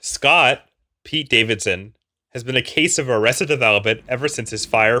Scott Pete Davidson has been a case of arrested development ever since his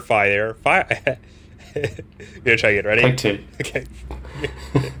firefighter. We're gonna try again. Ready? Take two. Okay.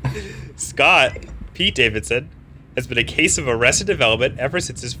 Scott Pete Davidson has been a case of arrested development ever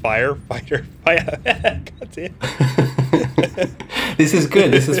since his firefighter. God damn. This is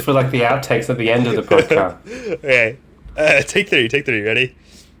good. This is for like the outtakes at the end of the podcast. Okay. Take three. Take three. Ready?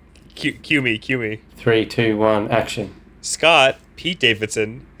 Cue me. Cue me. 3, 2, 1, action. Scott Pete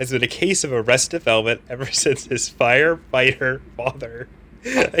Davidson has been a case of arrested development ever since his firefighter father.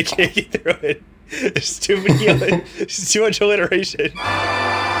 I can't get through it. There's too much alliteration.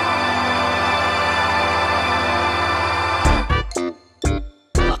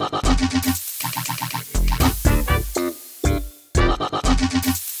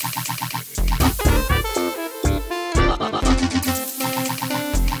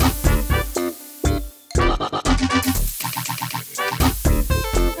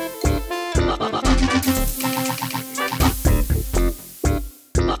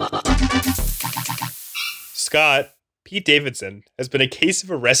 Scott Pete Davidson has been a case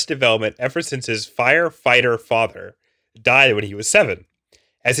of arrested development ever since his firefighter father died when he was 7.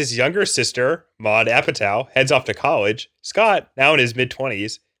 As his younger sister, Maud Apatow, heads off to college, Scott, now in his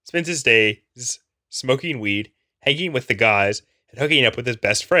mid-20s, spends his days smoking weed, hanging with the guys, and hooking up with his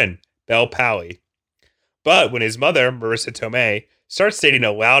best friend, Belle Pally. But when his mother, Marissa Tomei, starts dating a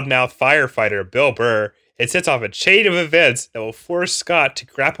loudmouth firefighter, Bill Burr, it sets off a chain of events that will force Scott to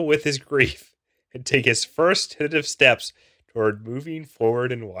grapple with his grief and take his first tentative steps toward moving forward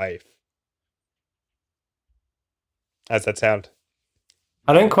in life. How's that sound?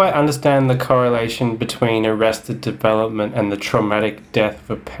 I don't quite understand the correlation between arrested development and the traumatic death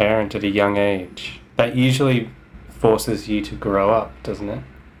of a parent at a young age. That usually forces you to grow up, doesn't it?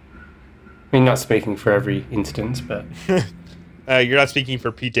 I mean, not speaking for every instance, but... You're not speaking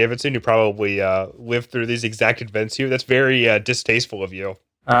for Pete Davidson, who probably lived through these exact events here. That's very distasteful of you.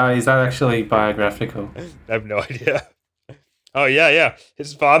 Is that actually biographical? I have no idea. Oh, yeah.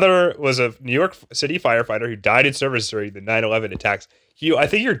 His father was a New York City firefighter who died in service during the 9/11 attacks. I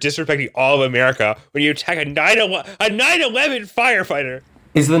think you're disrespecting all of America when you attack a 9/11 firefighter.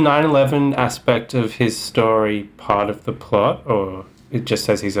 Is the 9/11 aspect of his story part of the plot, or it just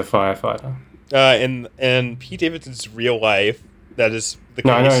says he's a firefighter? In Pete Davidson's real life, that is the case.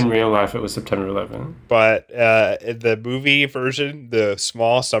 No, I know in real life it was September 11. But in the movie version, the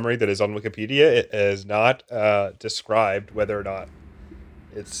small summary that is on Wikipedia, it is not described whether or not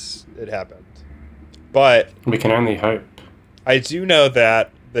it happened. But we can only hope. I do know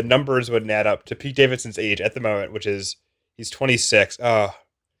that the numbers wouldn't add up to Pete Davidson's age at the moment, which is he's 26. Oh,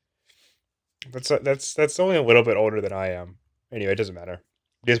 that's only a little bit older than I am. Anyway, it doesn't matter.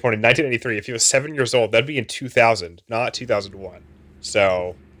 He was born in 1983. If he was 7 years old, that'd be in 2000, not 2001.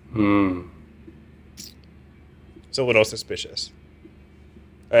 So, it's a little suspicious.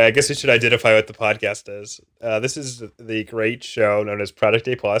 I guess we should identify what the podcast is. This is the great show known as Product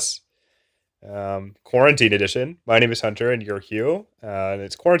Day Plus, Quarantine Edition. My name is Hunter, and you're Hugh. And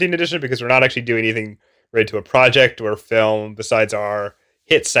it's Quarantine Edition because we're not actually doing anything related to a project or film besides our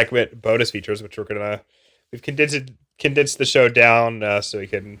hit segment bonus features, which we've condensed the show down so we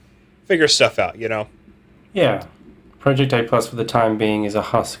can figure stuff out, you know? Yeah. Project A Plus for the time being is a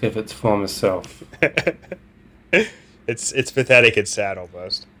husk of its former self. It's pathetic and sad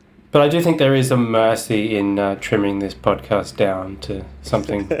almost. But I do think there is a mercy in trimming this podcast down to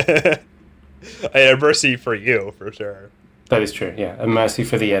something. A mercy for you, for sure. That is true, yeah. A mercy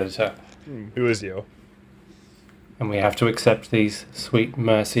for the editor. Who is you? And we have to accept these sweet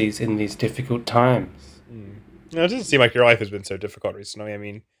mercies in these difficult times. No, it doesn't seem like your life has been so difficult recently. I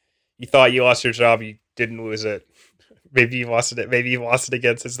mean, you thought you lost your job, you didn't lose it. Maybe you lost it. Maybe you lost it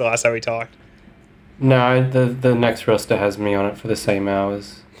again since the last time we talked. No, the next roster has me on it for the same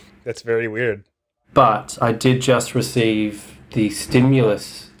hours. That's very weird. But I did just receive the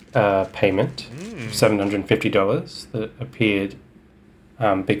stimulus payment, $750 that appeared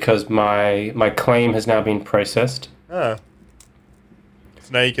because my claim has now been processed. So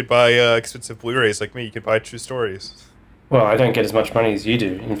now you could buy expensive Blu-rays like me. You could buy True Stories. Well, I don't get as much money as you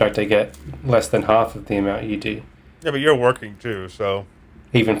do. In fact, I get less than half of the amount you do. Yeah, but you're working too, so...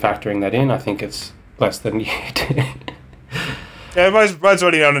 Even factoring that in, I think it's less than you do. Yeah, mine's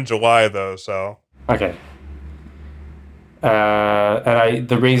running out in July, though, so... Okay. And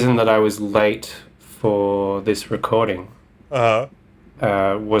the reason that I was late for this recording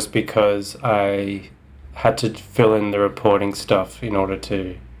was because I had to fill in the reporting stuff in order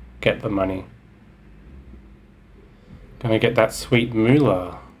to get the money. Gonna get that sweet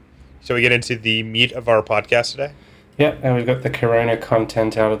moolah. Shall we get into the meat of our podcast today? Yep, and we've got the Corona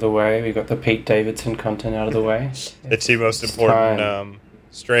content out of the way. We've got the Pete Davidson content out of the way. The two most It's important time.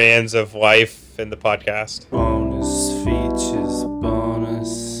 strands of life in the podcast. Bonus features,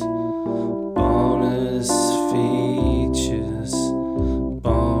 bonus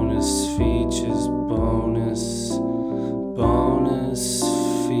features, bonus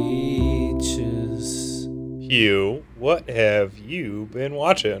features. Hugh, what have you been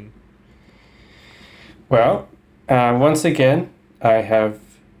watching? Well, once again, I have,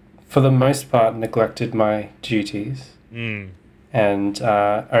 for the most part, neglected my duties and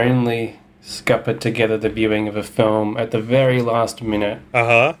only scuppered together the viewing of a film at the very last minute,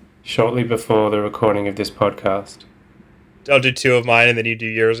 Uh-huh. shortly before the recording of this podcast. I'll do two of mine, and then you do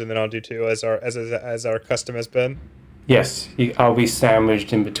yours, and then I'll do two as our custom has been. Yes, I'll be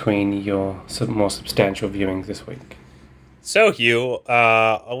sandwiched in between your more substantial viewings this week. So, Hugh,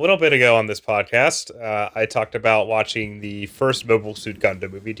 a little bit ago on this podcast, I talked about watching the first Mobile Suit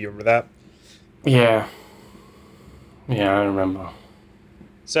Gundam movie. Do you remember that? Yeah, I remember.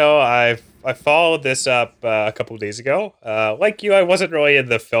 So I followed this up a couple of days ago. Like you, I wasn't really in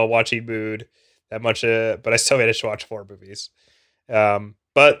the film watching mood that much, but I still managed to watch 4 movies.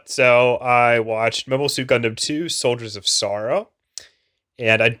 But so I watched Mobile Suit Gundam 2: Soldiers of Sorrow,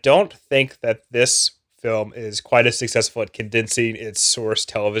 and I don't think that this film is quite as successful at condensing its source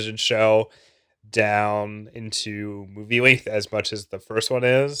television show down into movie length as much as the first one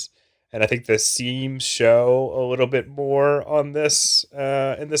is. And I think the seams show a little bit more on this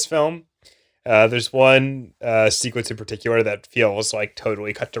in this film. There's one sequence in particular that feels like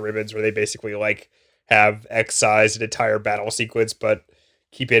totally cut to ribbons, where they basically like have excised an entire battle sequence, but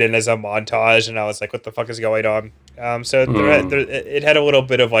keep it in as a montage. And I was like, what the fuck is going on? It had a little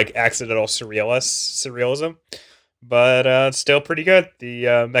bit of like accidental surrealism, but it's still pretty good. The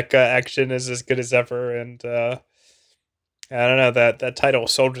mecha action is as good as ever, and I don't know, that title,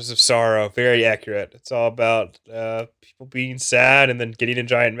 Soldiers of Sorrow, very accurate. It's all about people being sad and then getting in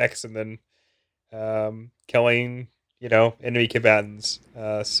giant mechs and then killing, enemy combatants.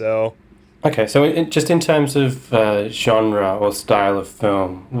 Okay, so just in terms of genre or style of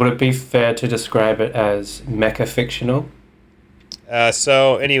film, would it be fair to describe it as mecha fictional?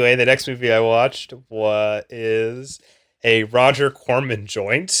 So anyway, the next movie I watched is a Roger Corman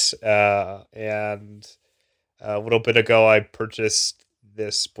joint, and a little bit ago I purchased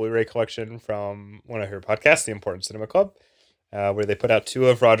this Blu-ray collection from one of her podcasts, The Important Cinema Club, where they put out 2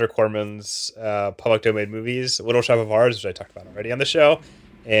 of Roger Corman's public domain movies, Little Shop of Horrors, which I talked about already on the show.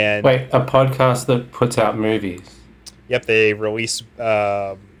 And wait, a podcast that puts out movies? Yep, they release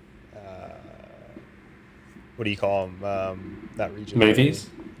what do you call them? Not region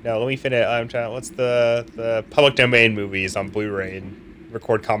movies. No, let me finish. I'm trying. What's the public domain movies on Blu-ray and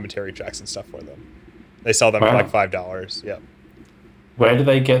record commentary tracks and stuff for them? They sell them for like $5. Yep. Where do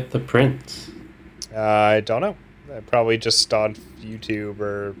they get the prints? I don't know. Probably just on YouTube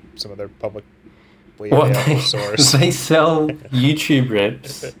or some other public source. They sell YouTube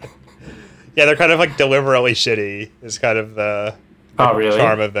rips. Yeah, they're kind of like deliberately shitty. Is kind of the really?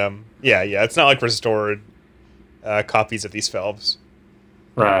 charm of them. Yeah. It's not like restored copies of these films.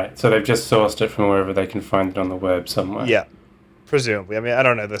 Right. So they've just sourced it from wherever they can find it on the web somewhere. Yeah, presumably. I mean, I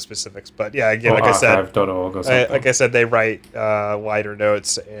don't know the specifics, but yeah, again, or like archive.org or something. like I said, they write wider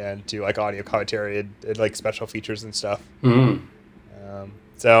notes and do like audio commentary and like special features and stuff.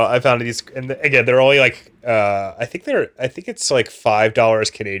 So I found these, and again, they're only like I think it's like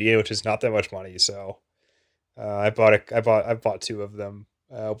 $5 Canadian, which is not that much money. So I bought 2 of them.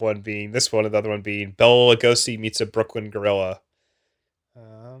 One being this one, and the other one being Bela Lugosi Meets a Brooklyn Gorilla.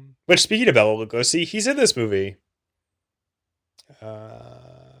 Which, speaking of Bela Lugosi, he's in this movie.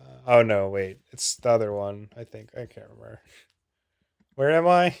 Oh no, wait, it's the other one. I think I can't remember. Where am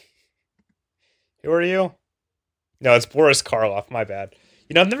I? Who are you? No, it's Boris Karloff. My bad.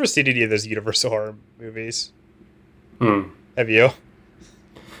 I've never seen any of those Universal horror movies. Have you?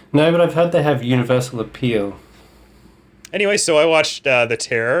 No, but I've heard they have universal appeal. Anyway, so I watched The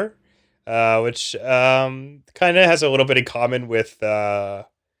Terror, which kind of has a little bit in common with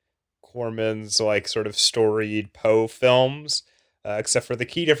Corman's like sort of storied Poe films, except for the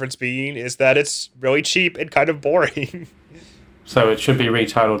key difference being is that it's really cheap and kind of boring. So it should be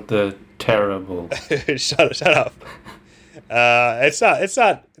retitled The Terrible. Shut up. It's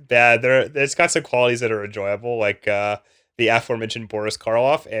not bad. It's got some qualities that are enjoyable, like the aforementioned Boris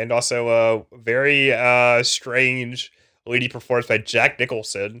Karloff, and also a very strange lady performance by Jack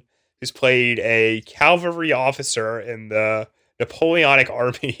Nicholson, who's played a cavalry officer in the Napoleonic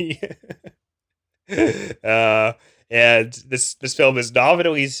Army. And this film is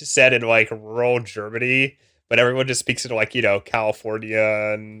nominally set in like rural Germany, but everyone just speaks in like, California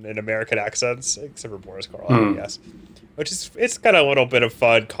and American accents, except for Boris Karloff, I guess. Which is, it's got a little bit of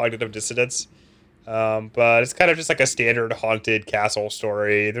fun cognitive dissonance. But it's kind of just like a standard haunted castle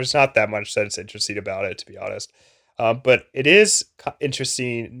story. There's not that much that's interesting about it, to be honest. But it is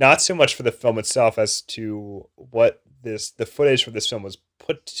interesting, not so much for the film itself as to what the footage for this film was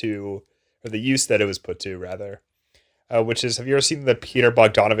put to, or the use that it was put to, rather. Which is, have you ever seen the Peter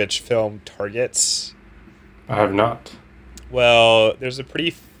Bogdanovich film Targets? I have not. Well, there's a pretty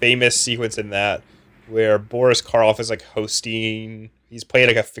famous sequence in that where Boris Karloff is like he's playing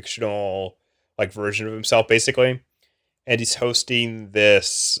like a fictional like version of himself, basically. And he's hosting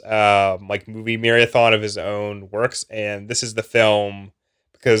this like movie marathon of his own works. And this is the film,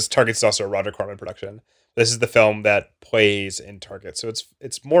 because Target is also a Roger Corman production. This is the film that plays in Target. So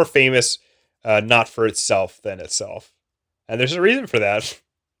it's more famous not for itself than itself. And there's a reason for that.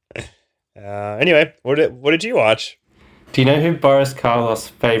 Anyway, what did you watch? Do you know who Boris Karloff's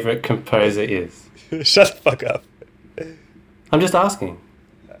favorite composer is? Shut the fuck up. I'm just asking.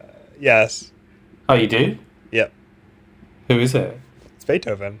 Yes. Oh, you do? Yep. Who is it? It's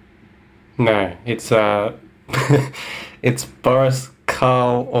Beethoven. No, it's it's Boris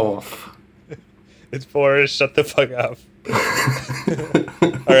Karloff. It's Boris. Shut the fuck up.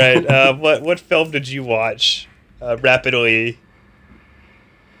 All right. What film did you watch? Rapidly.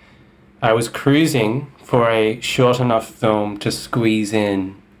 I was cruising for a short enough film to squeeze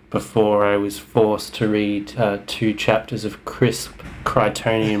in before I was forced to read 2 chapters of crisp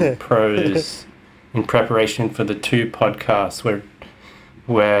Criterion prose in preparation for the 2 podcasts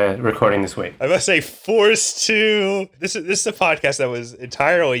we're recording this week. I must say, forced to. This is a podcast that was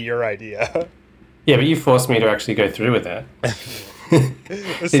entirely your idea. Yeah, but you forced me to actually go through with it.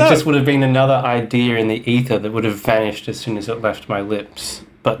 It just would have been another idea in the ether that would have vanished as soon as it left my lips.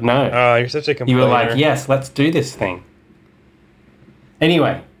 But no. Oh, you're such a complainer. You were like, yes, let's do this thing.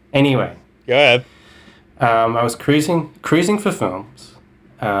 Anyway. Go ahead. I was cruising for films,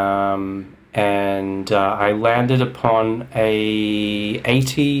 and I landed upon a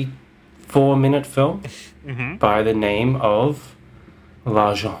 84-minute film by the name of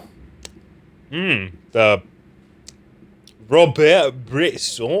L'Argent. The Robert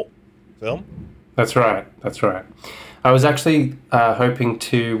Bresson film? That's right. I was actually hoping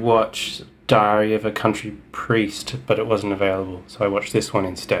to watch Diary of a Country Priest, but it wasn't available, so I watched this one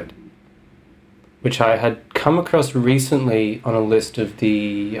instead, which I had come across recently on a list of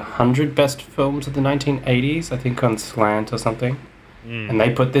the 100 best films of the 1980s, I think on Slant or something, and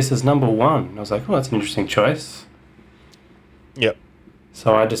they put this as number 1. I was like, oh, that's an interesting choice. Yep.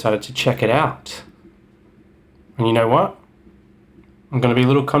 So I decided to check it out. And you know what? I'm going to be a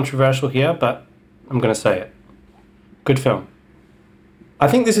little controversial here, but I'm going to say it. Good film. I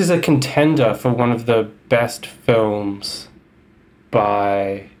think this is a contender for one of the best films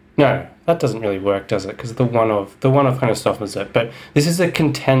by... No, that doesn't really work, does it? Because the one-off kind of softens it. But this is a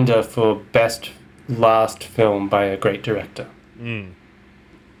contender for best last film by a great director.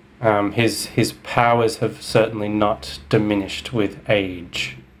 His powers have certainly not diminished with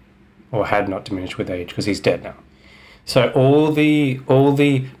age, or had not diminished with age, because he's dead now. So all the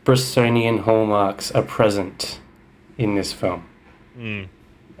Bressonian hallmarks are present in this film.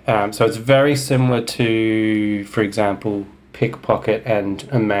 So it's very similar to, for example, Pickpocket and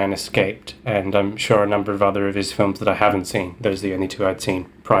A Man Escaped, and I'm sure a number of other of his films that I haven't seen. Those are the only 2 I'd seen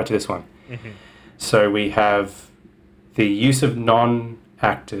prior to this one. So we have the use of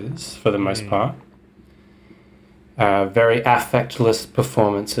non-actors for the most part, very affectless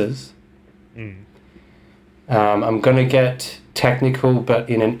performances. I'm going to get technical, but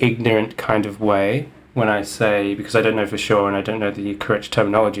in an ignorant kind of way when I say, because I don't know for sure and I don't know the correct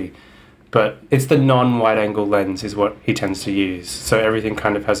terminology, but it's the non-wide-angle lens is what he tends to use. So everything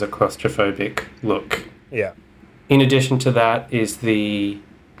kind of has a claustrophobic look. Yeah. In addition to that is the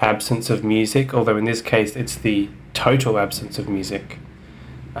absence of music, although in this case it's the total absence of music.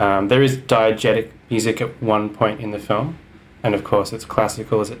 There is diegetic music at one point in the film, and of course it's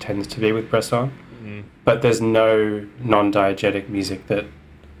classical as it tends to be with Bresson, but there's no non-diegetic music that,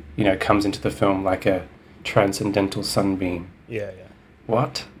 comes into the film like a transcendental sunbeam. Yeah.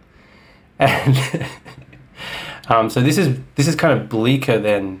 What? And so this is kind of bleaker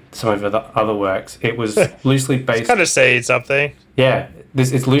than some of the other works. It was loosely based... It's kind of saying something. Yeah,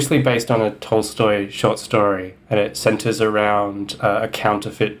 it's loosely based on a Tolstoy short story, and it centers around a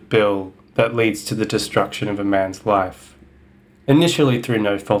counterfeit bill that leads to the destruction of a man's life. Initially through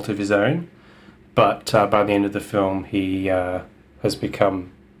no fault of his own, but by the end of the film he has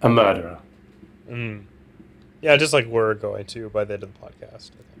become a murderer. Yeah, just like we're going to by the end of the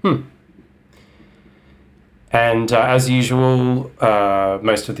podcast. And as usual,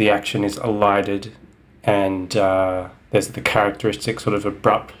 most of the action is elided, and there's the characteristic sort of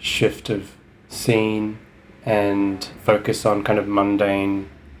abrupt shift of scene and focus on kind of mundane,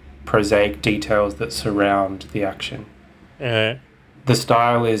 prosaic details that surround the action. Uh-huh. The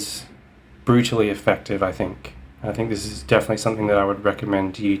style is brutally effective, I think. I think this is definitely something that I would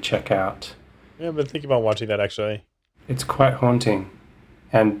recommend you check out. Yeah, I've been thinking about watching that actually. It's quite haunting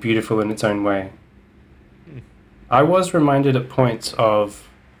and beautiful in its own way. I was reminded at points of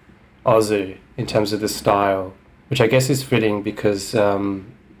Ozu in terms of the style, which I guess is fitting because,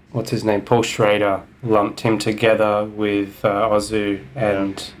 what's his name, Paul Schrader lumped him together with Ozu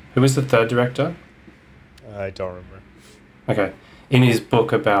and who was the third director? I don't remember. Okay. In his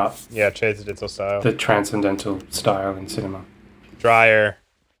book about Transcendental style. the transcendental style in cinema. Dreyer.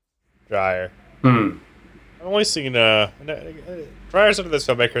 Hmm. I've only seen Dreyer's one of those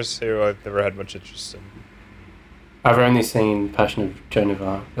filmmakers who I've never had much interest in. I've only seen Passion of Joan of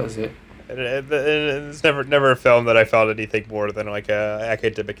Arc. That's it. And it's never a film that I found anything more than like a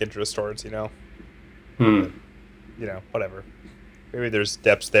academic interest towards, you know. Whatever. Maybe there's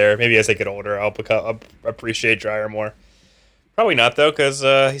depths there. Maybe as I get older, I'll appreciate Dreyer more. Probably not though, because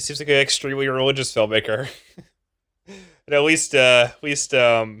he seems like an extremely religious filmmaker. And at least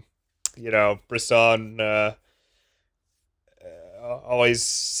Bresson always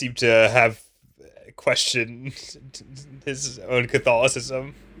seemed to have questioned his own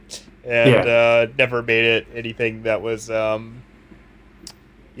Catholicism, and never made it anything that was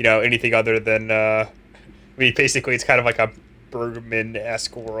anything other than basically it's kind of like a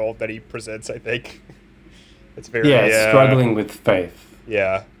Bergman-esque world that he presents. I think it's very struggling with faith.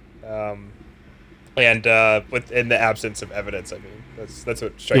 Yeah, and within the absence of evidence. I mean, that's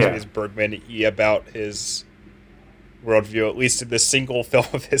what strikes me as Bergman-y about his worldview, at least in the single film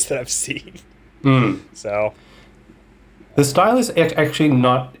of his that I've seen. So the style is actually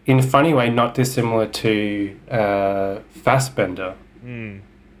not, in a funny way, not dissimilar to Fassbender.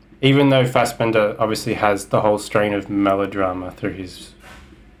 Even though Fassbender obviously has the whole strain of melodrama through his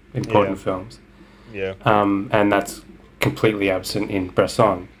important films. Yeah. And that's completely absent in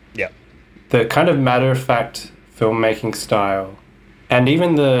Bresson. Yeah. The kind of matter-of-fact filmmaking style, and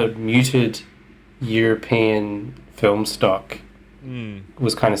even the muted European film stock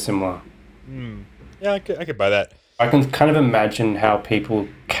was kind of similar. Yeah, I could buy that. I can kind of imagine how people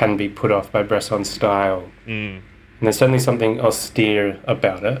can be put off by Bresson's style. And there's certainly something austere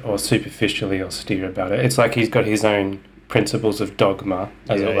about it, or superficially austere about it. It's like he's got his own principles of dogma,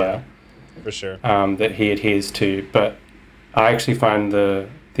 as it were. For sure. That he adheres to. But I actually find the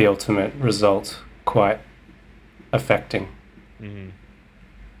ultimate result quite affecting.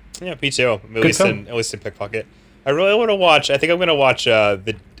 Yeah, me too. At least in Pickpocket. I really want to watch. I think I'm going to watch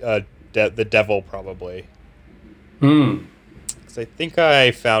the Devil probably. Because I think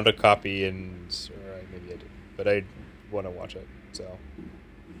I found a copy or maybe I did, but I want to watch it. So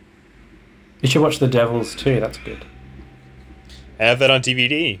you should watch The Devils too. That's good. I have that on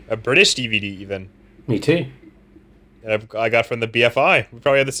DVD, a British DVD even. Me too. And I got from the BFI. We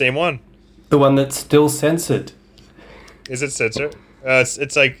probably have the same one. The one that's still censored. Is it censored?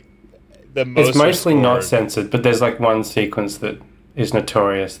 It's like the most. It's mostly not censored, but there's like one sequence that is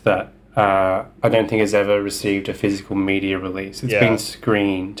notorious that I don't think has ever received a physical media release. It's been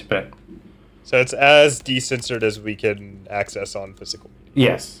screened, but so it's as decensored as we can access on physical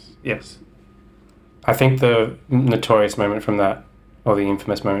media. Yes. I think the notorious moment from that, or the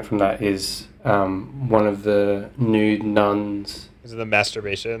infamous moment from that, is one of the nude nuns. Is it the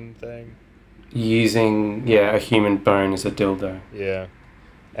masturbation thing? Using a human bone as a dildo.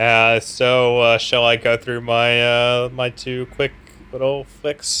 Yeah. So shall I go through my my two quick little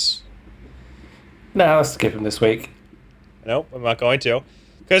flicks? No, let's skip them this week. Nope, I'm not going to.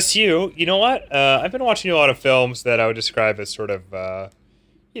 Because you know what? I've been watching a lot of films that I would describe as sort of,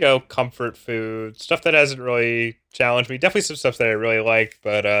 comfort food. Stuff that hasn't really challenged me. Definitely some stuff that I really like,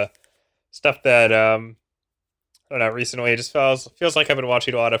 but stuff that, I don't know, recently it just feels like I've been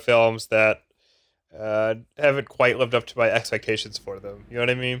watching a lot of films that haven't quite lived up to my expectations for them. You know what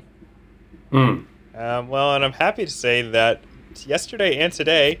I mean? Well, and I'm happy to say that yesterday and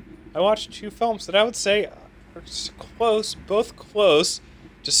today, I watched two films that I would say are both close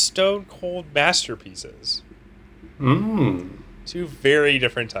to stone cold masterpieces. Two very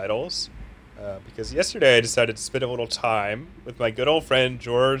different titles. Because yesterday I decided to spend a little time with my good old friend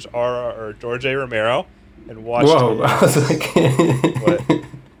George A. Romero and watched. Whoa! I was like,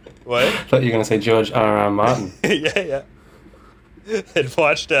 what? I thought you were going to say George R. Martin. yeah. And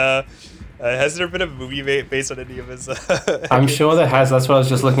watched Has there been a movie based on any of his? I'm sure there has. That's what I was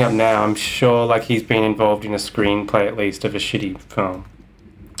just looking up now. I'm sure like he's been involved in a screenplay at least of a shitty film.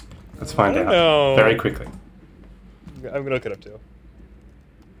 Let's find out know. very quickly. I'm gonna look it up too.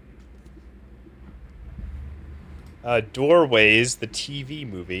 Doorways, the TV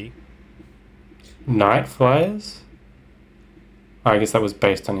movie. Night Flyers? I guess that was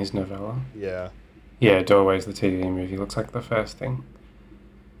based on his novella. Yeah. Yeah, Doorways, the TV movie looks like the first thing.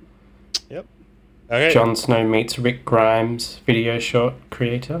 Yep. Okay. Jon Snow meets Rick Grimes, video short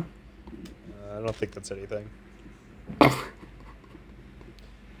creator. I don't think that's anything. All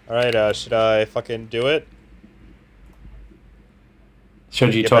right. Should I fucking do it?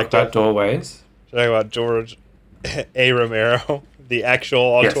 Should you Get talk back to about it. Doorways? Should I talk about George A. Romero, the actual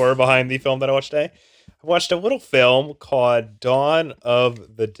auteur Yes. behind the film that I watched today? I watched a little film called Dawn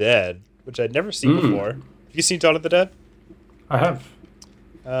of the Dead, which I'd never seen before. Have you seen Dawn of the Dead? I have.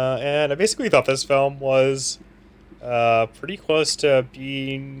 And I basically thought this film was pretty close to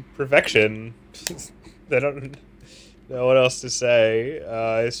being perfection. I don't know what else to say.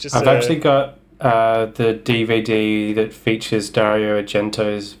 It's just I've actually got the DVD that features Dario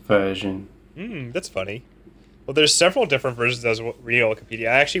Argento's version. That's funny. Well, there's several different versions. I was reading on Wikipedia.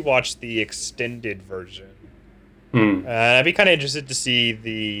 I actually watched the extended version. And I'd be kind of interested to see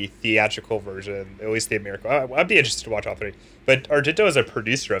the theatrical version, at least the American. I'd be interested to watch all three. But Argento is a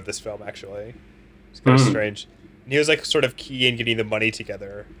producer of this film, actually. It's kind of strange. And he was like sort of key in getting the money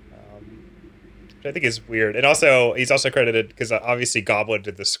together, which I think is weird. And also, he's also credited because obviously Goblin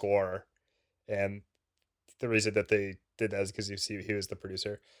did the score, and the reason that they did that is because he was the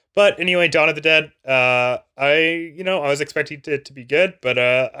producer. But anyway, Dawn of the Dead. I was expecting it to be good, but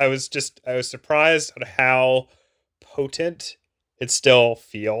I was surprised at how potent it still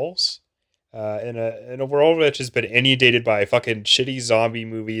feels in a world which has been inundated by fucking shitty zombie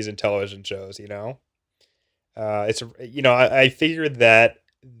movies and television shows. I figured that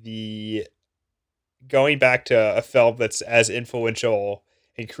the going back to a film that's as influential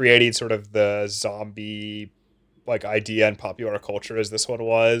in creating sort of the zombie like idea in popular culture as this one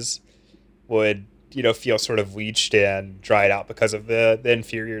would feel sort of bleached and dried out because of the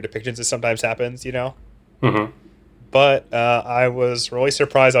inferior depictions that sometimes happens. But I was really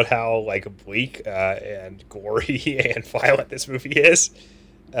surprised on how like bleak and gory and violent this movie is,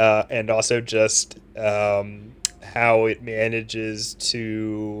 and also just how it manages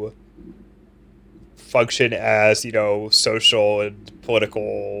to function as social and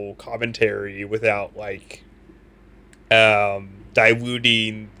political commentary without like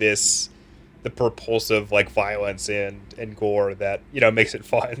diluting the propulsive like violence and gore that makes it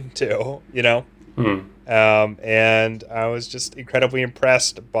fun too. And I was just incredibly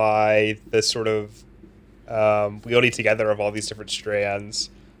impressed by the sort of wielding together of all these different strands.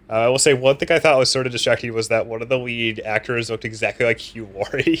 I will say one thing I thought was sort of distracting was that one of the lead actors looked exactly like Hugh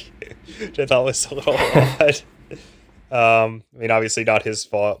Laurie, which I thought was a little odd. I mean, obviously not his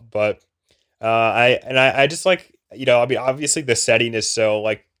fault, but I just like, obviously the setting is so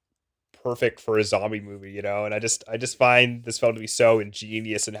like perfect for a zombie movie, and I just find this film to be so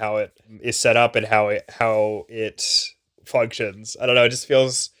ingenious in how it is set up and how it functions. I don't know, it just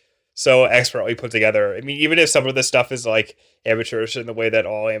feels so expertly put together. I mean, even if some of this stuff is like amateurish in the way that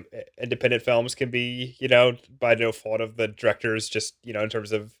all independent films can be, by no fault of the directors, just in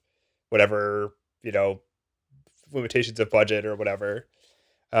terms of whatever limitations of budget or whatever.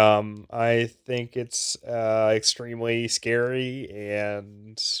 I think it's extremely scary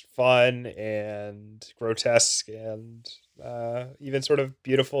and fun and grotesque and even sort of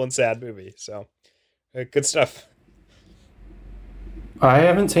beautiful and sad movie. So good stuff. I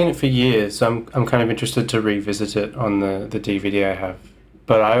haven't seen it for years, so I'm kind of interested to revisit it on the DVD I have.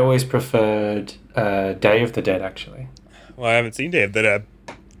 But I always preferred Day of the Dead, actually. Well, I haven't seen Day of the Dead,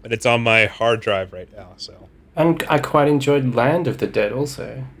 but it's on my hard drive right now, so. And I quite enjoyed Land of the Dead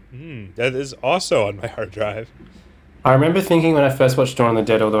also. That is also on my hard drive. I remember thinking when I first watched Dawn of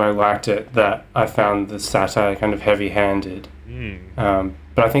the Dead, although I liked it, that I found the satire kind of heavy-handed.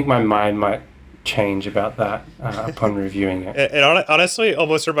 But I think my mind might change about that upon reviewing it. It honestly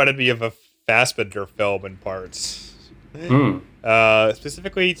almost reminded me of a Fassbinder film in parts.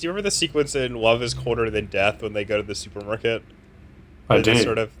 Specifically, do you remember the sequence in Love is Colder Than Death when they go to the supermarket? I do.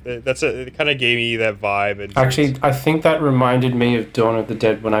 It kind of gave me that vibe. And actually, I think that reminded me of Dawn of the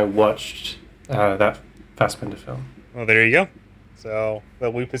Dead when I watched that Fassbinder film. Well, there you go. So the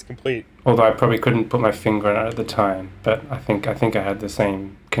loop is complete. Although I probably couldn't put my finger on it at the time, but I think I had the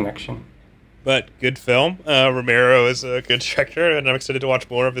same connection. But good film. Romero is a good director, and I'm excited to watch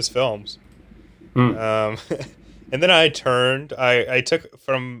more of his films. And then I took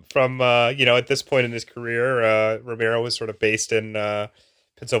from at this point in his career, Romero was sort of based in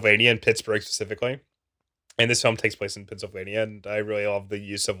Pennsylvania and Pittsburgh specifically. And this film takes place in Pennsylvania, and I really love the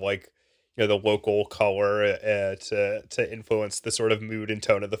use of like the local color to influence the sort of mood and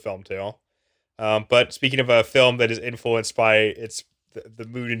tone of the film too. But speaking of a film that is influenced by the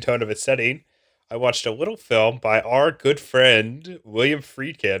mood and tone of its setting, I watched a little film by our good friend William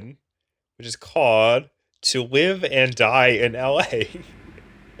Friedkin, which is called "To Live and Die in L.A."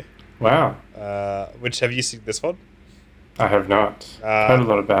 Wow. Which have you seen this one? I have not. Heard a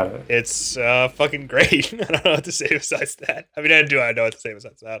lot about it. It's fucking great. I don't know what to say besides that. I mean, I know what to say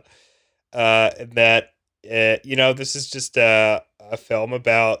besides that. And that this is just a film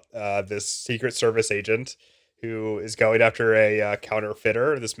about this Secret Service agent who is going after a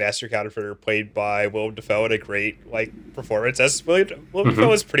counterfeiter, this master counterfeiter played by Willem Dafoe in a great like performance. As Willem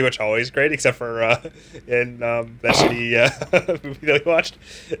Dafoe is pretty much always great, except for in that shitty movie that we watched.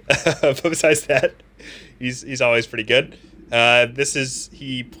 But besides that, he's always pretty good.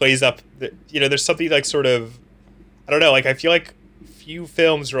 He plays up. There's something like sort of, I don't know. Like I feel like few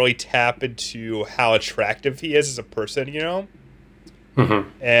films really tap into how attractive he is as a person. Mm-hmm.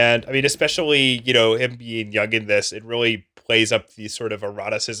 And I mean, especially, him being young in this, it really plays up the sort of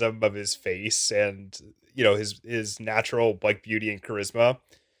eroticism of his face and, his natural like beauty and charisma.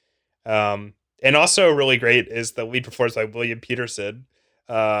 And also really great is the lead performance by William Peterson.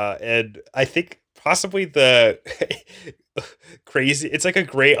 And I think possibly the crazy, it's like a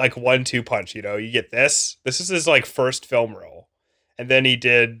great like 1-2 punch, you get this is his like first film role. And then he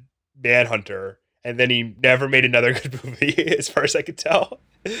did Manhunter. And then he never made another good movie, as far as I could tell,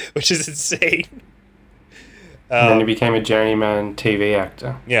 which is insane. And then he became a journeyman TV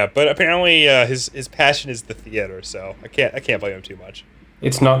actor. Yeah, but apparently his passion is the theater, so I can't blame him too much.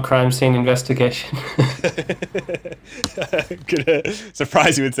 It's not crime scene investigation. Gonna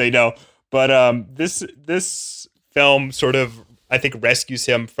surprise you and say no, but this film sort of I think rescues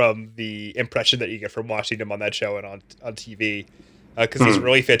him from the impression that you get from watching him on that show and on TV. Because he's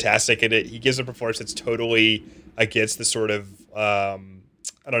really fantastic, and he gives a performance that's totally against the sort of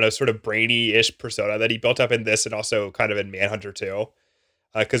sort of brainy-ish persona that he built up in this, and also kind of in Manhunter too.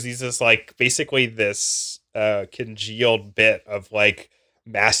 Because he's just like basically this congealed bit of like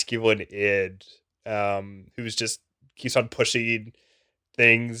masculine id, who's just keeps on pushing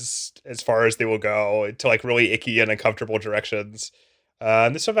things as far as they will go into like really icky and uncomfortable directions.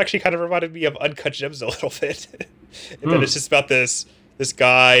 And this film actually kind of reminded me of Uncut Gems a little bit. And then it's just about this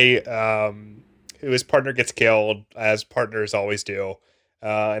guy who his partner gets killed, as partners always do.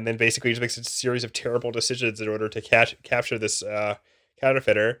 And then basically just makes a series of terrible decisions in order to capture this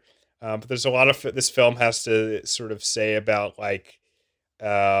counterfeiter. But there's a lot of this film has to sort of say about like,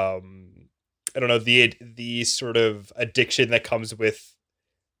 I don't know, the sort of addiction that comes with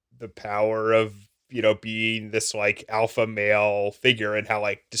the power of, being this like alpha male figure and how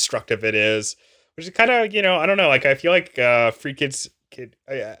like destructive it is, which is kind of, I don't know, like I feel like Friedkin's kid,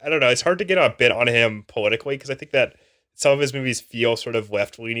 I don't know, it's hard to get a bit on him politically because I think that some of his movies feel sort of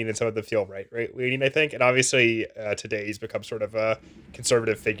left leaning and some of them feel right leaning, I think. And obviously today he's become sort of a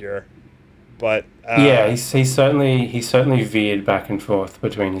conservative figure. But yeah, he certainly veered back and forth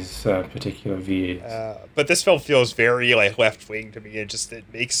between his particular views. But this film feels very like left wing to me, and just it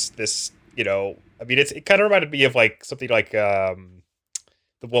makes this, I mean, it kind of reminded me of like something like The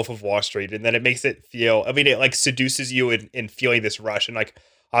Wolf of Wall Street, and then it makes it feel, I mean, it like seduces you in feeling this rush, and like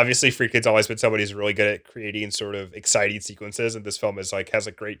obviously Friedkin's always been somebody who's really good at creating sort of exciting sequences, and this film is like has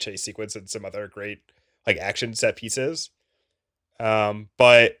a great chase sequence and some other great like action set pieces.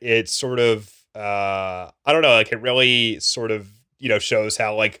 But it's sort of, I don't know, like it really sort of, shows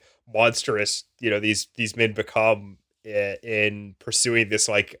how like monstrous, these men become in pursuing this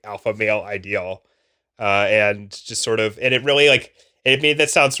like alpha male ideal. And just sort of, and it really like, it made that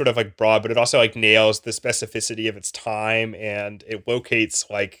sound sort of like broad, but it also like nails the specificity of its time, and it locates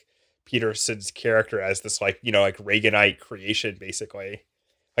like Peterson's character as this like, like Reaganite creation, basically,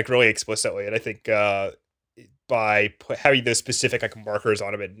 like really explicitly. And I think, by having those specific like markers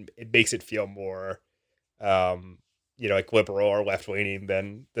on him, it makes it feel more, like liberal or left leaning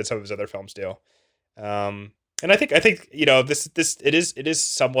than some of his other films do. And I think this it is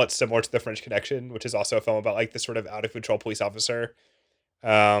somewhat similar to The French Connection, which is also a film about like this sort of out of control police officer.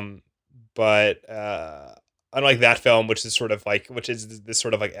 But unlike that film, which is this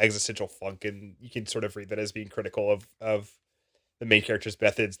sort of like existential funk, and you can sort of read that as being critical of the main character's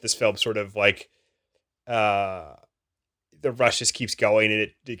methods, this film sort of like the rush just keeps going,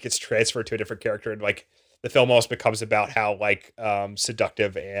 and it gets transferred to a different character, and like the film also becomes about how like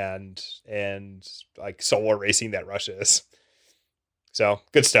seductive and like solar racing that Russia is. So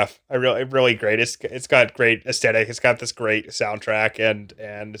good stuff. Really great. It's got great aesthetic. It's got this great soundtrack and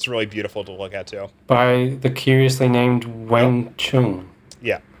it's really beautiful to look at too. By the curiously named Wang Chung.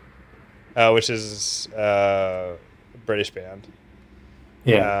 Yeah. Which is a British band.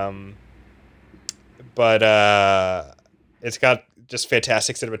 Yeah. But it's got just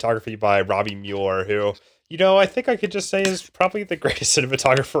fantastic cinematography by Robbie Mueller, who, I think I could just say is probably the greatest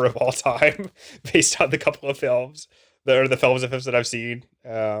cinematographer of all time based on the couple of films. The films of his that I've seen.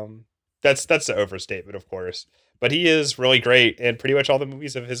 That's an overstatement, of course. But he is really great, and pretty much all the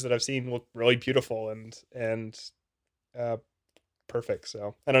movies of his that I've seen look really beautiful and perfect.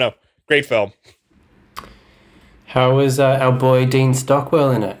 So I don't know, great film. How is our boy Dean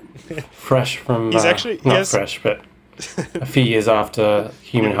Stockwell in it? Fresh from fresh, but a few years after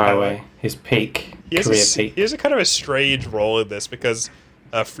Human Highway, his peak career peak. He has a kind of a strange role in this because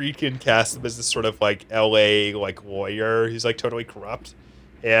Friedkin cast him as this sort of like LA like lawyer who's like totally corrupt,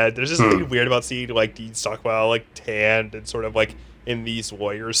 and there's just something weird about seeing like Dean Stockwell like tanned and sort of like in these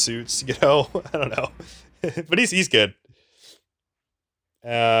lawyer suits, I don't know, but he's good.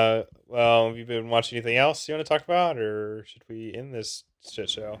 Well, have you been watching anything else you want to talk about, or should we end this shit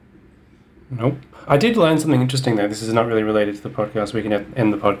show? Nope. I did learn something interesting though. This is not really related to the podcast. We can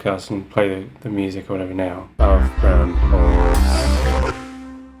end the podcast and play the music or whatever now of Brown Horse.